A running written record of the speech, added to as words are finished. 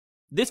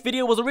This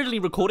video was originally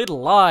recorded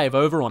live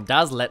over on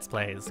Daz Let's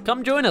Plays.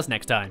 Come join us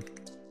next time.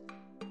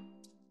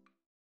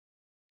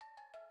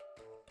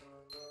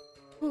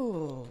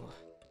 Ooh.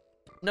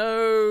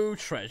 No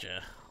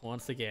treasure,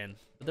 once again.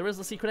 But there is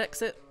a secret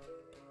exit.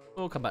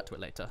 We'll come back to it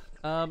later.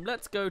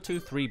 Let's go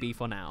to 3B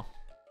for now.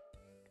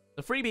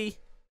 The freebie.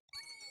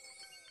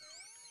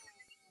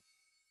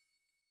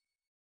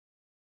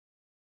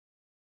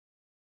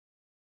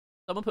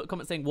 Someone put a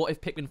comment saying, what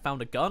if Pikmin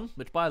found a gun?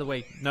 Which, by the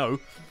way, no.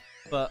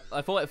 But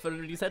I thought it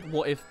already said,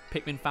 what if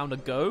Pikmin found a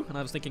Go? And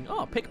I was thinking,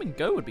 oh, Pikmin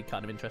Go would be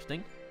kind of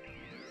interesting.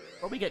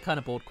 Probably get kind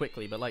of bored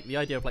quickly, but like the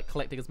idea of like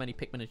collecting as many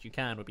Pikmin as you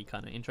can would be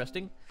kind of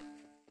interesting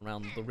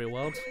around the real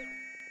world.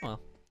 Well,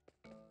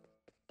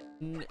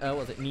 what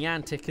was it?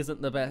 Niantic isn't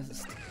the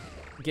best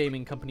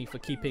gaming company for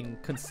keeping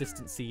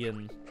consistency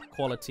and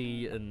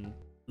quality and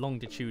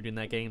longitude in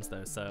their games,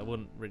 though. So I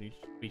wouldn't really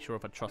be sure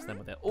if I trust them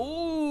with it.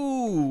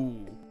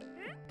 Ooh,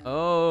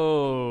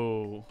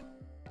 oh.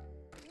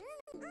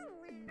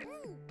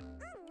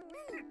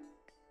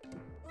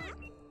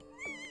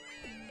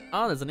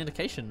 Oh, there's an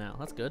indication now.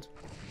 That's good.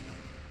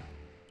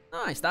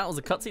 Nice. That was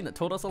a cutscene that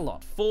taught us a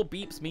lot. 4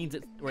 beeps means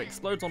it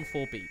explodes on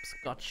 4 beeps.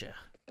 Gotcha.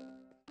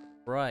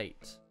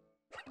 Right.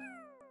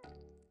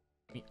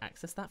 Can we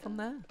access that from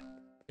there?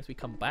 Guess we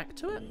come back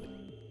to it?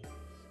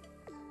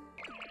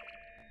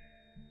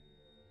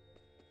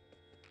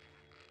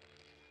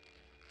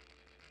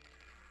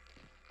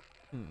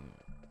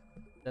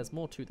 There's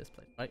more to this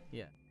place, right?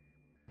 Yeah.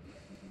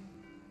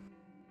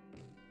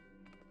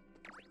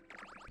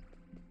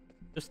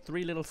 Just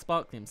 3 little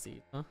sparkling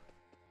seeds, huh?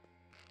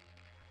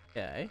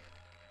 Okay.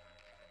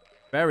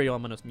 Very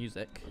ominous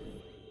music.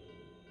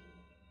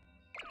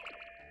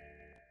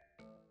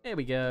 Here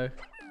we go.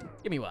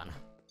 Give me one.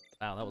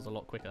 Wow, that was a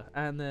lot quicker.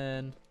 And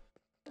then...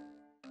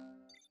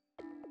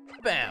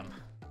 bam!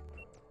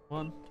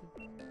 1, 2,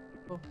 3,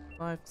 4,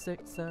 5,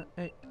 6, 7,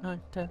 8,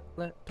 9, 10,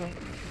 11, 12.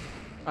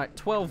 Alright,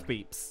 12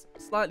 beeps.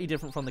 Slightly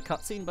different from the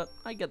cutscene, but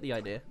I get the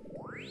idea.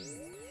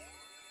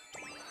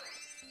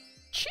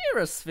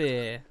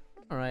 Cheerosphere!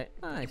 Alright,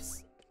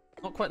 nice.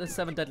 Not quite the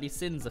 7 deadly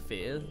sins of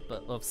sphere,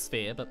 but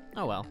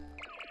oh well.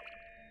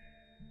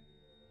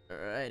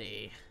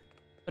 Alrighty.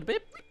 Bada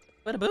bip,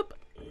 bada boop,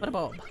 bada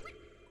bob.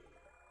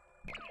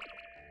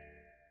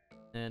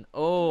 And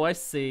oh, I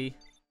see.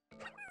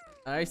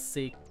 I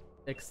see.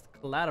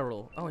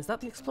 Collateral. Oh, is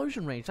that the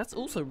explosion range? That's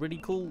also really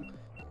cool.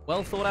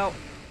 Well thought out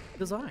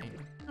design.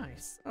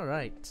 Nice.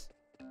 Alright.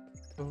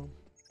 Cool.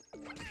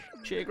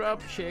 Cheer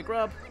grub,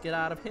 get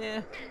out of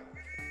here.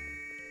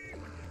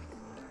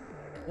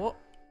 What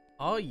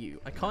are you?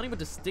 I can't even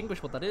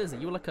distinguish what that is. Are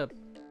you like a...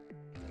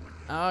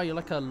 oh, you're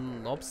like a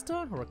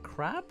lobster or a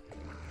crab?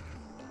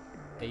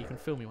 Okay, you can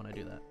film me when I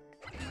do that.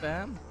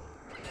 Bam.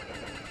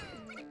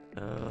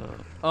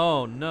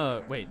 Oh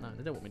no. Wait, no,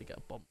 they don't want me to get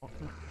a bomb.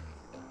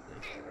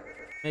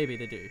 Maybe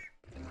they do.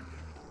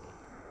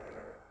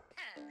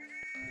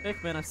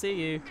 Pikmin, I see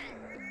you.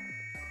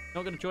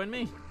 Not gonna join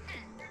me?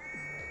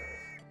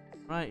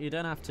 Right, you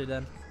don't have to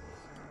then.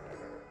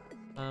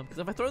 Because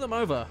if I throw them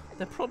over,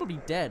 they're probably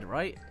dead,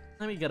 right?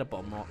 Let me get a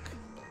bomb rock.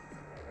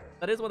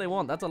 That is what they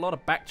want. That's a lot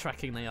of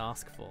backtracking they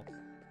ask for.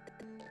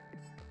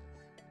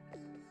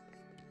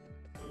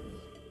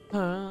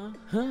 I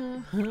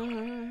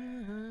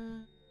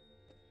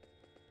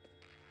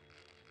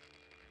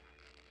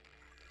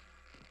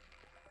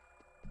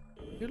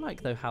do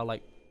like though how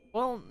like,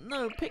 well,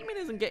 no, Pikmin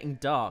isn't getting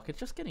dark. It's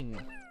just getting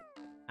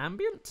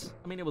ambient.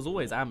 I mean, it was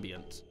always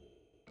ambient.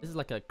 This is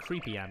like a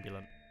creepy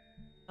ambient.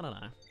 I don't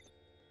know.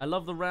 I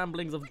love the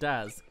ramblings of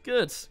Daz.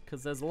 Good,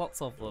 because there's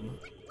lots of them.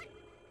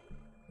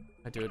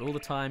 I do it all the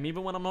time,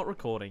 even when I'm not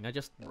recording. I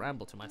just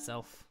ramble to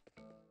myself.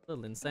 A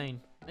little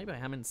insane. Maybe I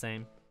am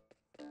insane.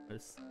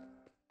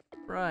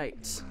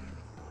 Right.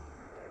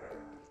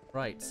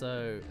 Right,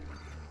 so...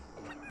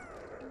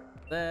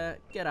 there.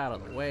 Get out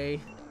of the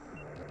way.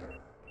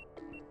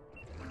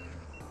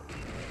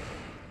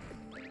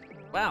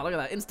 Wow, look at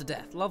that.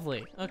 Insta-death.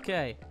 Lovely.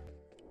 Okay.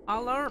 I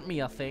learned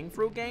me a thing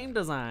through game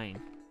design.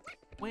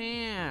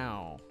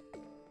 Wow.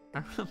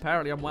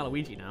 Apparently I'm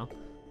Waluigi now.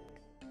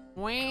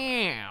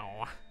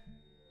 Wow.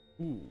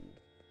 Ooh.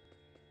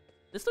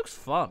 This looks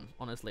fun,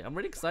 honestly. I'm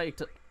really excited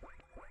to...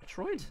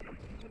 Metroid?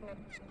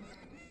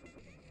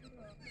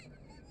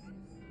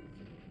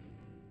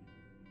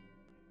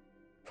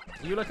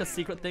 Are you like a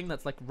secret thing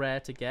that's like rare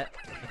to get?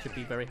 I should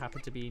be very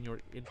happy to be in your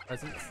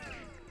presence.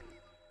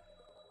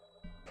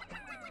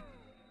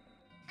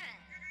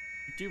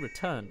 You do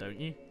return, don't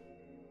you?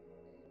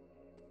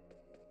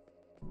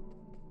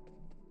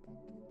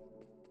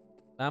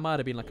 That might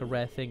have been like a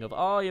rare thing of,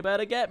 oh, you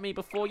better get me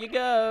before you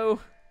go.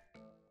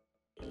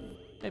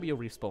 Maybe you'll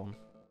respawn.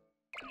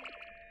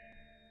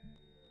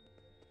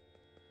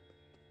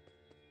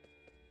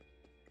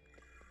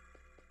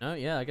 Oh,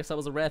 yeah, I guess that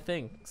was a rare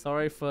thing.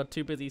 Sorry for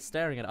too busy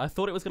staring at it. I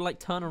thought it was going to like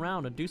turn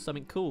around and do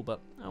something cool, but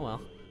oh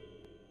well.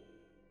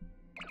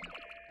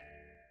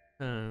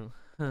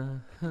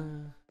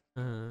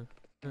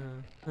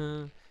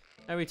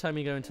 Every time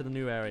you go into the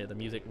new area, the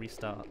music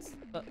restarts.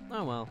 But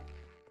oh well.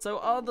 So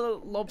are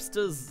the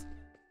lobsters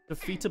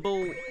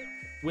defeatable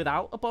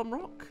without a bomb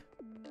rock?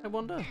 I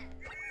wonder.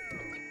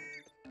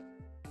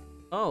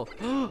 Oh.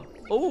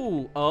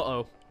 Oh.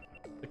 Uh-oh.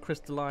 The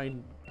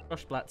crystalline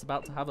Crushblat's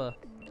about to have a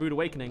rude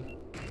awakening.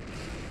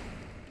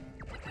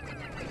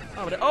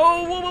 Oh, but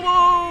whoa, whoa, whoa,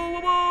 whoa,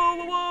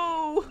 whoa, whoa,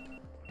 whoa!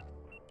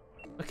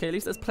 Okay, at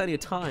least there's plenty of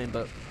time,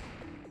 but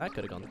that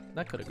could have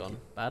gone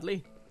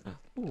badly.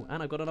 Ooh,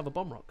 and I've got another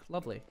bomb rock.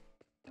 Lovely.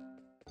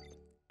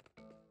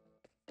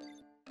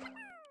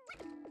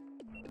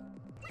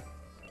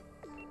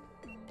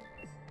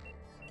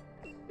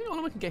 You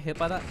know, I can get hit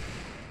by that.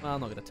 Well, I'm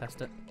not gonna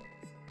test it.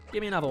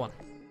 Give me another one.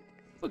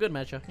 For good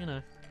measure, you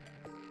know.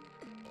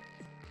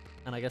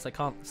 And I guess I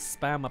can't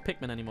spam my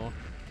Pikmin anymore.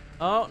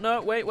 Oh,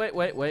 no, wait,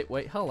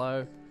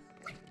 hello.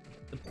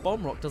 The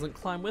bomb rock doesn't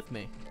climb with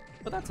me,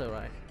 but that's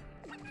alright.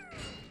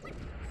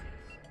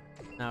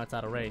 Now it's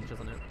out of range,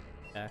 isn't it?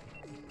 Yeah.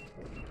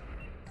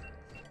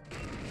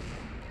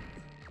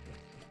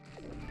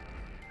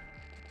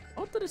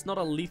 Odd that it's not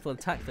a lethal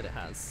attack that it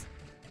has.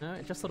 No,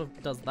 it just sort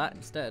of does that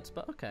instead,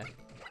 but okay.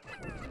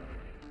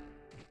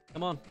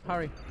 Come on,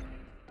 hurry.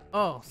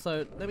 Oh,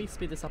 so let me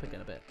speed this up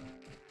again a bit.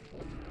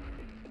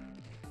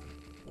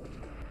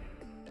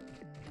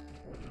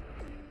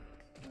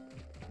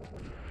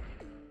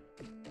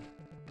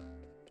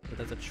 But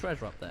there's a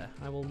treasure up there.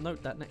 I will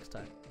note that next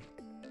time.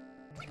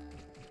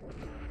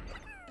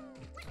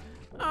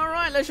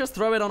 Alright, let's just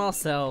throw it on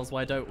ourselves,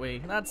 why don't we?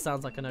 That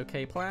sounds like an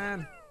okay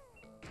plan.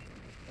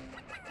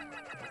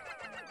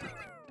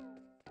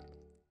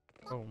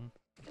 Boom,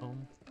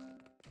 boom.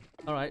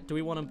 Alright, do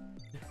we want to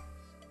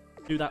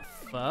do that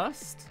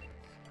first?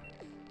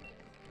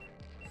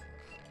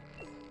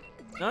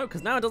 No,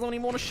 because now it doesn't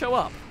even want to show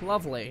up.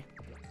 Lovely.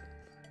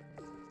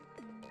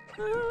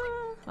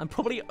 I'm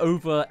probably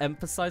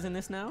over-emphasizing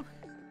this now.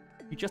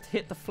 You just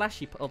hit the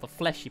flashy part, or the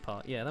fleshy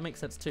part. Yeah, that makes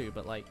sense too,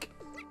 but like...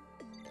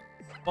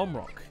 Bomb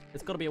rock.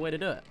 There's got to be a way to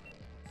do it.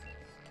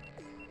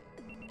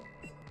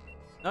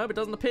 No, but it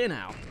doesn't appear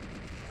now.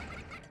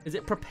 Is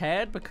it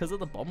prepared because of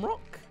the bomb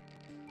rock?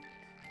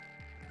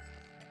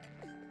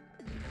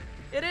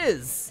 It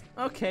is!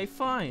 Okay,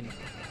 fine.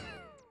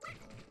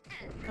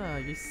 Ah,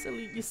 you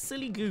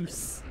silly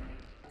goose.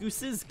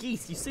 Gooses,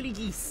 geese, you silly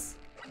geese.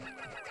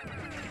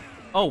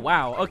 Oh,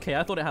 wow. Okay,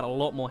 I thought it had a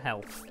lot more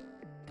health.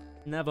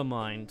 Never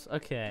mind.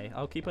 Okay,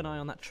 I'll keep an eye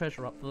on that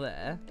treasure up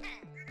there. Do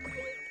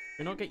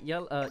we not get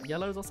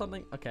yellows or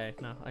something? Okay,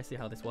 no, I see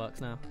how this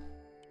works now.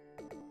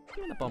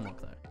 Give me the bomb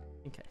rock, though,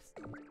 in case.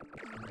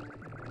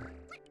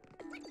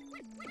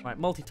 Right,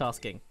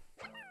 multitasking.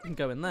 You can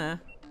go in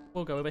there.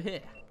 We'll go over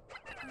here.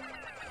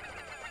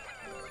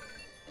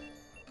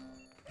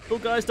 Oh,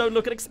 guys, don't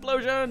look at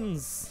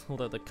explosions!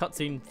 Although the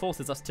cutscene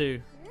forces us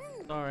to.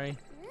 Sorry.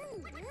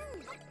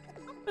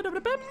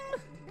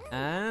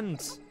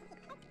 And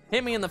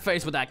hit me in the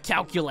face with that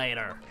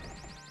calculator.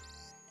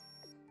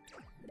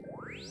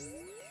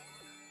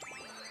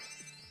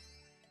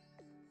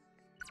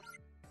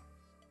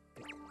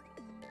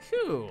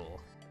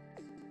 Cool.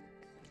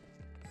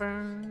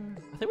 I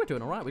think we're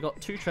doing alright. We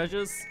got 2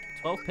 treasures,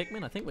 12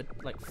 Pikmin. I think we're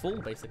like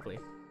full basically.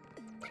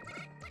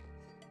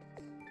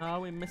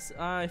 We miss.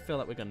 I feel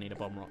like we're gonna need a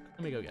bomb rock.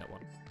 Let me go get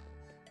one.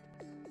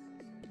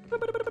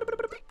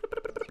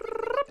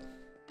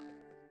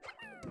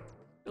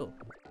 Cool.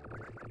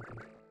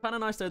 Kind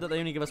of nice though that they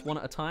only give us one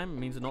at a time. It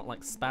means we're not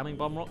like spamming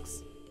bomb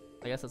rocks.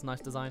 I guess that's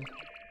nice design.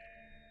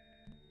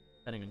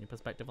 Depending on your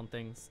perspective on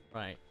things.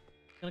 Right.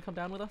 Gonna come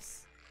down with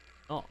us?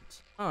 Not.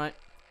 Alright.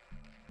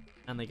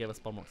 And they give us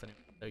bomb rocks anyway.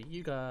 So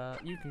you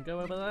can go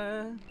over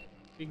there.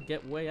 You can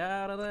get way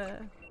out of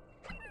there.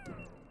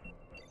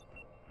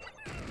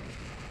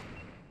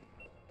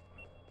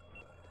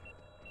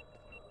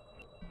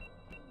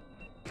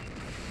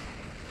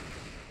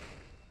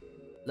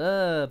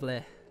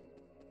 Lovely.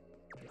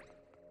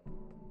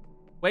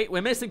 Wait,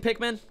 we're missing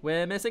Pikmin.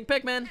 We're missing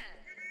Pikmin.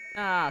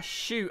 Ah,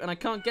 shoot, and I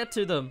can't get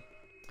to them.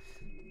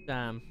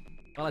 Damn.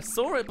 Well, I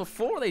saw it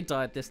before they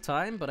died this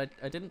time, but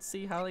I didn't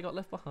see how they got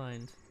left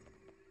behind.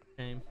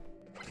 Shame.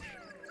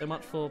 So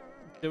much for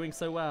doing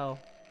so well.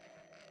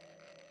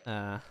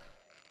 Ah.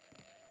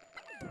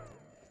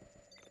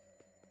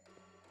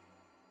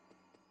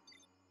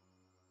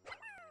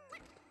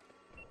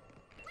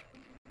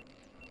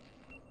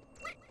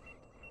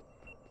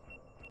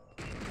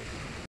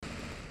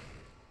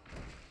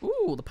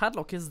 Ooh, the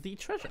padlock is the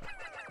treasure.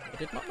 I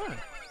did not know.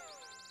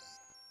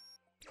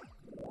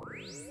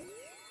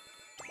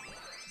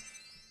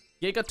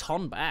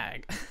 Gigaton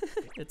bag.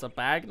 It's a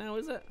bag now,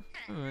 is it?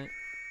 Alright.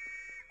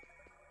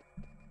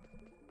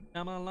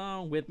 Come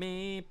along with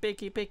me,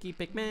 picky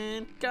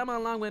Pikmin. Come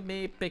along with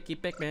me, picky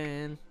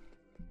Pikmin.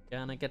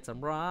 Gonna get some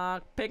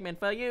rock Pikmin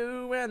for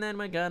you, and then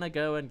we're gonna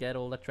go and get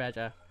all the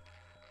treasure.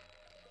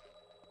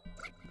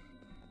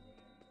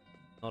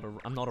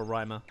 I'm not a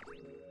rhymer.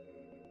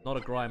 Not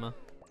a grimer.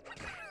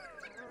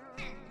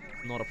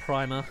 Not a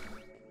primer.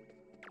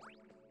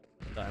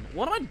 Damn.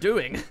 What am I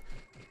doing?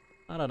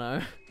 I don't know.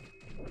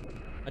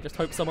 I just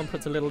hope someone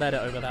puts a little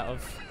edit over that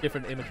of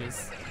different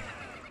images.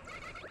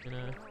 You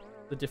know,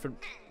 the different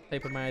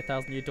Paper Mario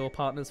 1000-Year Door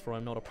partners, for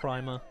I'm not a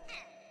primer.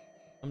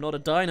 I'm not a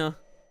diner.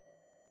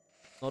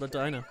 Not a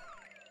diner.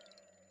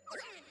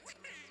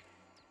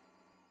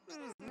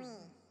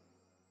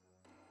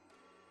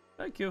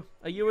 Thank you.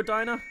 Are you a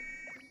diner? Are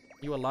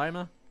you a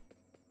limer?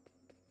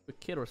 A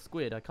kid or a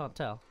squid? I can't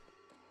tell.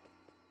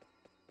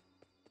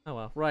 Oh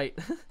well, right.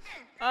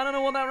 I don't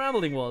know what that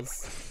rambling was.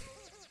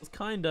 It was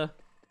kinda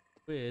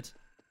weird.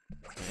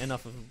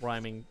 Enough of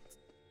rhyming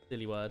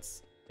silly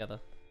words together.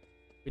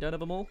 We don't have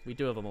them all? We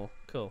do have them all.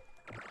 Cool.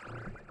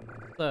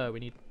 So, we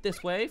need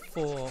this way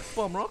for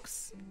bomb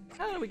rocks.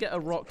 How do we get a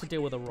rock to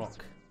deal with a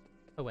rock?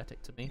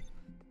 Poetic to me.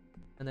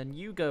 And then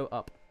you go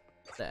up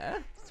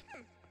there.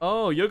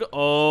 Oh, you're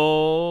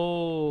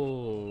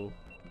oh.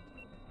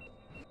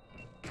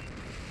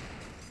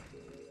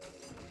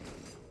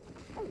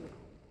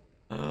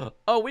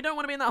 Oh, we don't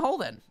want to be in that hole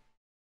then.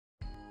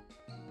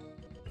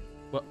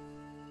 What?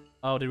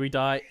 Oh, did we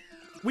die?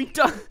 We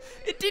died.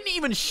 It didn't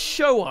even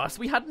show us.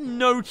 We had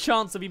no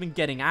chance of even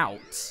getting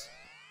out.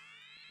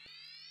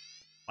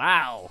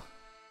 Wow.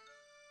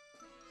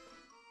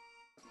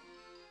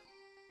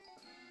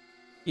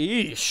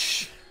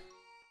 Yeesh.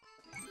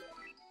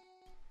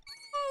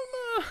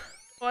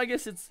 Well, I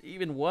guess it's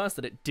even worse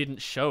that it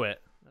didn't show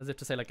it. As if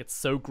to say, like, it's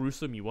so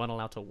gruesome you weren't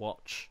allowed to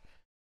watch.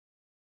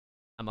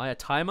 Am I a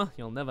timer?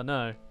 You'll never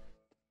know.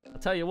 I'll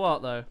tell you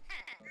what, though.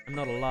 I'm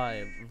not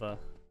alive. Never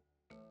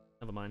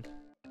mind.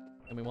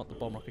 And we want the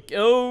bomb rocket.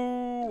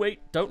 Oh, wait.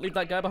 Don't leave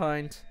that guy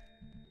behind.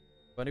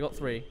 We've only got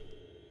 3.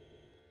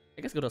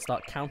 I guess I've got to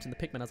start counting the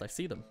Pikmin as I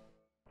see them.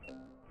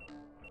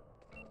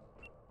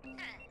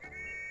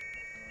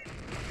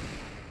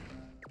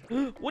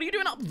 What are you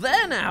doing up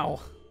there now?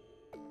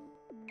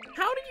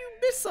 How did you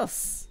miss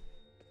us?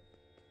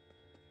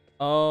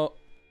 Oh.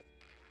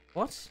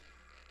 What?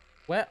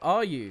 Where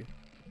are you?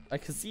 I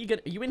can see you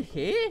get. Are you in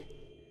here?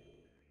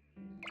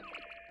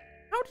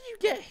 How did you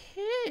get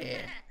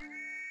here?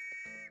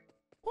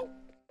 Oh.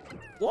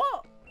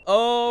 What?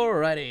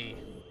 Alrighty.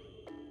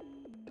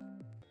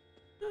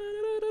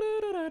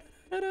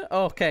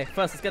 Okay,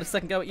 first let's get a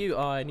second go at you.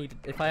 Oh, I need.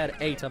 If I had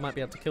 8, I might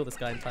be able to kill this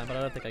guy in time, but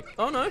I don't think I.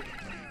 Oh no.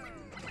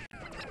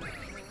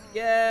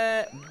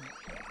 Yeah.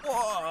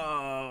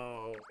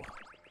 Whoa.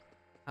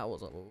 That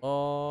was a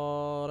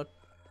lot of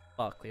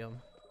Sparklium.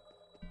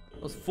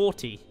 That was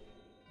 40.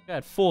 I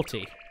had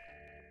 40.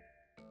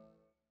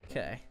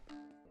 Okay.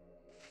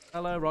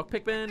 Hello, Rock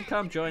Pikmin.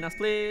 Come join us,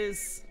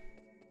 please.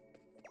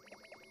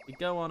 We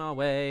go on our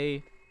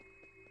way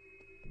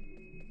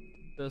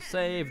to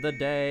save the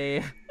day.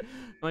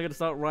 Am I gonna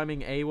start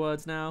rhyming A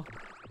words now?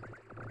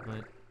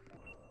 Right.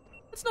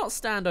 Let's not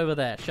stand over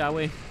there, shall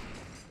we?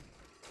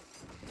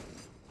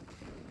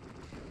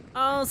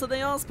 Oh, so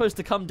they are supposed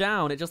to come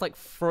down. It just like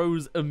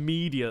froze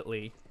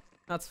immediately.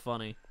 That's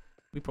funny.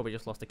 We probably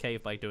just lost a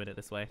cave by doing it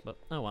this way, but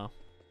oh well.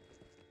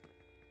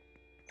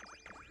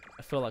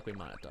 I feel like we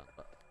might have done,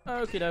 but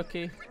okie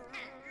dokie.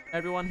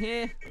 Everyone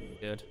here?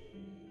 Good.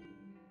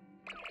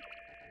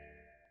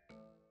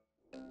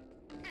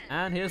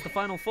 And here's the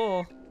final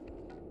 4.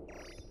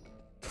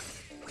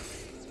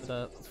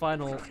 The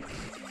final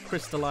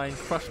crystalline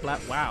crush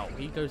blap. Wow,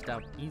 he goes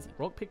down easy.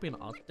 Rock Pikmin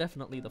are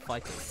definitely the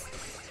fighters.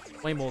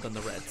 Way more than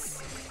the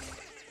reds.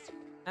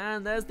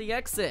 And there's the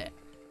exit.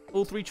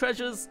 All 3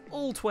 treasures,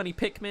 all 20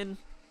 Pikmin.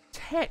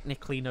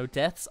 Technically no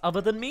deaths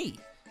other than me.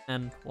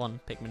 And 1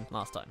 Pikmin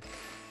last time.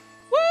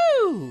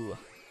 Woo!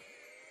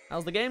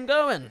 How's the game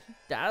going?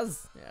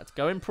 Daz? Yeah, it's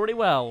going pretty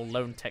well.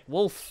 Lone Tech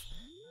Wolf.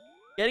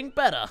 Getting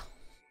better.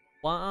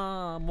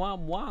 Wah, wah,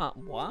 wah,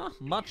 wah.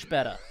 Much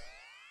better.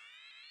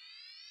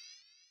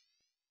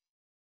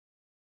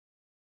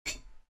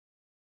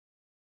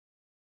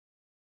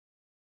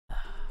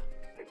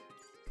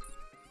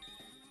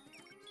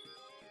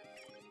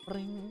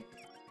 Bring,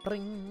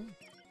 bring,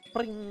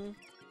 bring,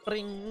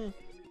 bring.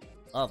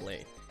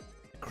 Lovely.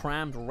 The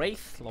Crammed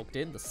Wraith logged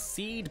in. The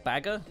Seed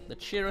Bagger. The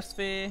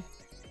Cheerosphere.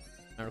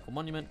 Miracle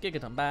Monument.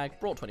 Gigaton Bag.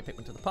 Brought 20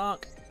 Pikmin to the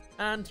park.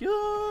 And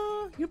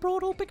you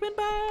brought all Pikmin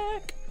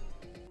back.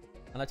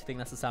 I like to think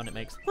that's the sound it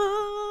makes.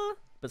 Ah,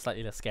 but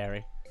slightly less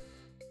scary.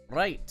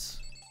 Right.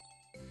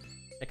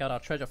 Check out our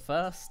treasure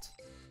first.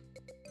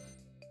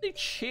 The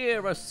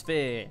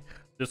Cheerosphere.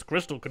 This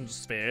crystal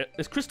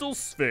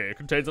sphere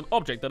contains an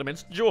object that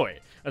emits joy.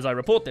 As I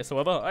report this,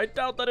 however, I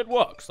doubt that it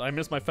works. I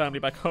miss my family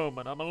back home,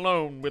 and I'm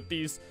alone with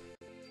these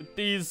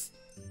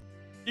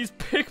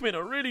Pikmin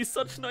are really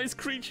such nice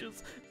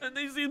creatures, and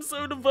they seem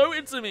so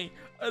devoted to me.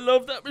 I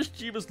love that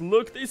mischievous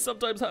look they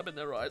sometimes have in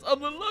their eyes. I'm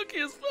the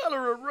luckiest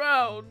fella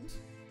around.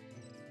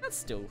 That's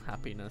still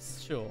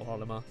happiness, sure,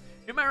 Olimar.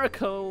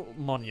 Numerical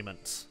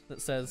monument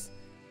that says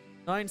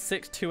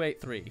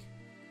 96283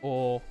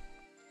 or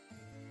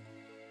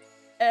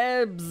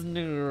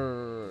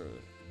Ebsner.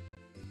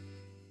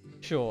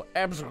 Sure,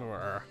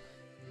 Ebsner.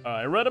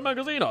 I read a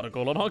magazine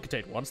article on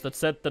Archetate once that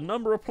said the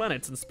number of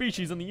planets and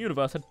species in the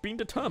universe had been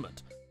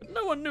determined, but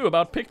no one knew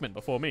about Pikmin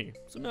before me,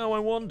 so now I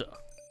wonder.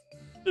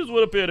 This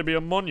would appear to be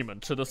a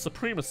monument to the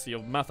supremacy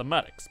of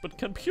mathematics, but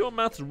can pure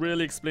maths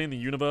really explain the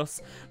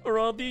universe? Or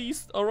are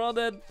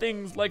there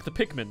things like the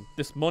Pikmin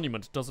this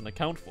monument doesn't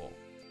account for?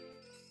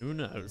 Who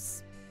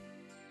knows?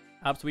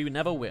 Perhaps we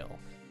never will.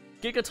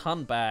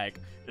 Gigaton bag.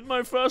 In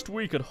my first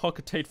week at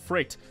Hockatate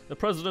Freight, the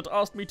president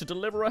asked me to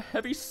deliver a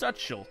heavy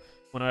satchel.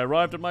 When I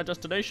arrived at my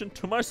destination,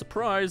 to my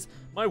surprise,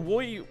 my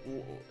Wii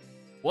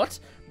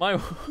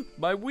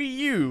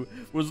U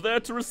was there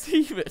to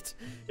receive it.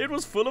 It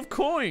was full of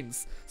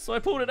coins. So I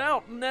pulled it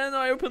out, and then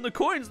I opened the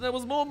coins, and there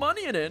was more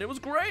money in it. It was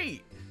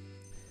great.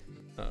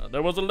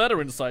 There was a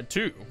letter inside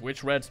too,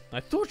 which read, "I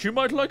thought you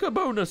might like a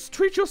bonus.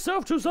 Treat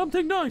yourself to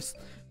something nice."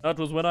 That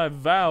was when I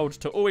vowed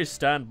to always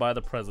stand by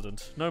the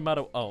president, no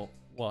matter— oh,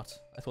 what?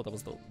 I thought that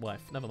was the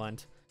wife. Never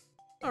mind.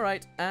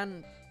 Alright,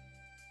 and—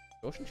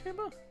 Ocean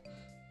Chamber?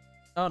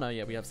 Oh no,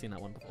 yeah, we have seen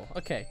that one before.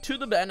 Okay, to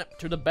the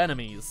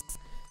Benemies.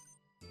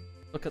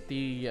 Look at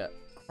the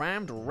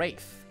Crammed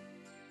Wraith.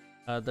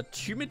 The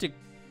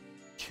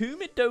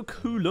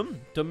Tumidoculum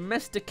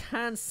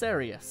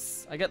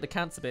domesticancerius. I get the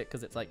cancer bit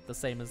because it's like the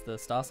same as the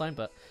star sign,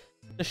 but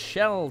the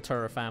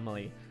Shelter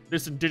family.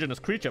 This indigenous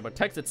creature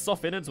protects its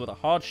soft innards with a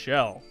hard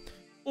shell.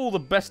 All the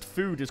best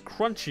food is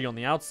crunchy on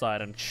the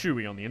outside and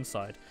chewy on the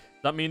inside.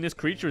 Does that mean this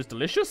creature is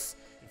delicious?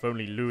 If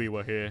only Louis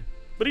were here.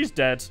 But he's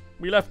dead.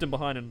 We left him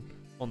behind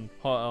on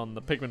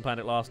the Pikmin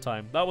planet last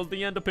time. That was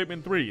the end of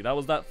Pikmin 3. That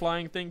was that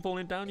flying thing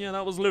falling down. Yeah,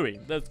 that was Louis.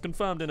 That's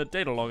confirmed in a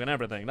data log and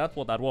everything. That's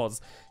what that was.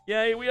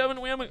 Yeah, we haven't.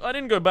 I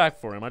didn't go back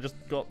for him. I just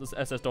got this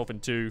SS Dolphin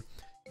 2.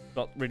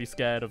 Got really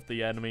scared of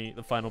the enemy,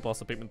 the final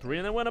boss of Pikmin 3,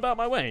 and then went about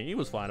my way. He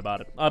was fine about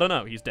it. I don't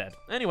know. He's dead.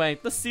 Anyway,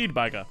 the Seed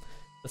Bagger.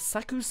 The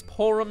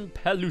Saccusporum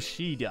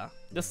pellucida.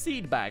 The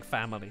Seed Bag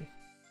family.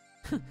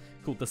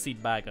 Called the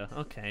Seed Bagger.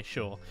 Okay,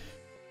 sure.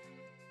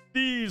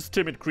 These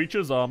timid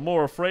creatures are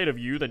more afraid of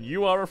you than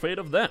you are afraid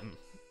of them.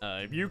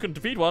 If you can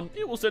defeat one,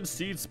 it will send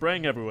seeds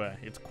spraying everywhere.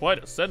 It's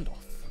quite a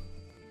send-off.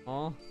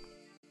 Aw.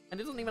 And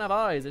it doesn't even have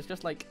eyes. It's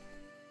just like...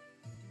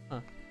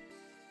 Huh.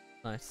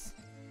 Nice.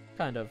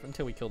 Kind of,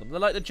 until we kill them. They're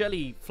like the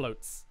jelly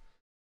floats.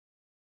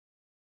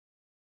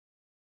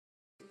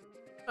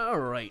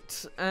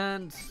 Alright,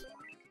 and... Is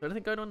there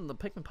anything going on in the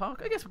Pikmin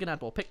Park? I guess we can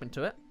add more Pikmin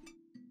to it.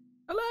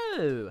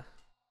 Hello!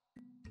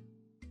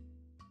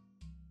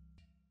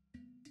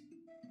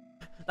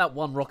 That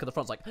one rock at the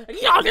front's like...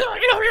 Yeah!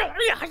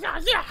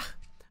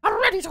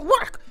 I'm ready to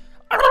work!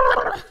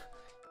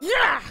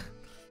 Yeah!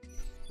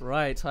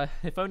 Right,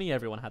 if only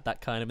everyone had that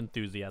kind of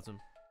enthusiasm.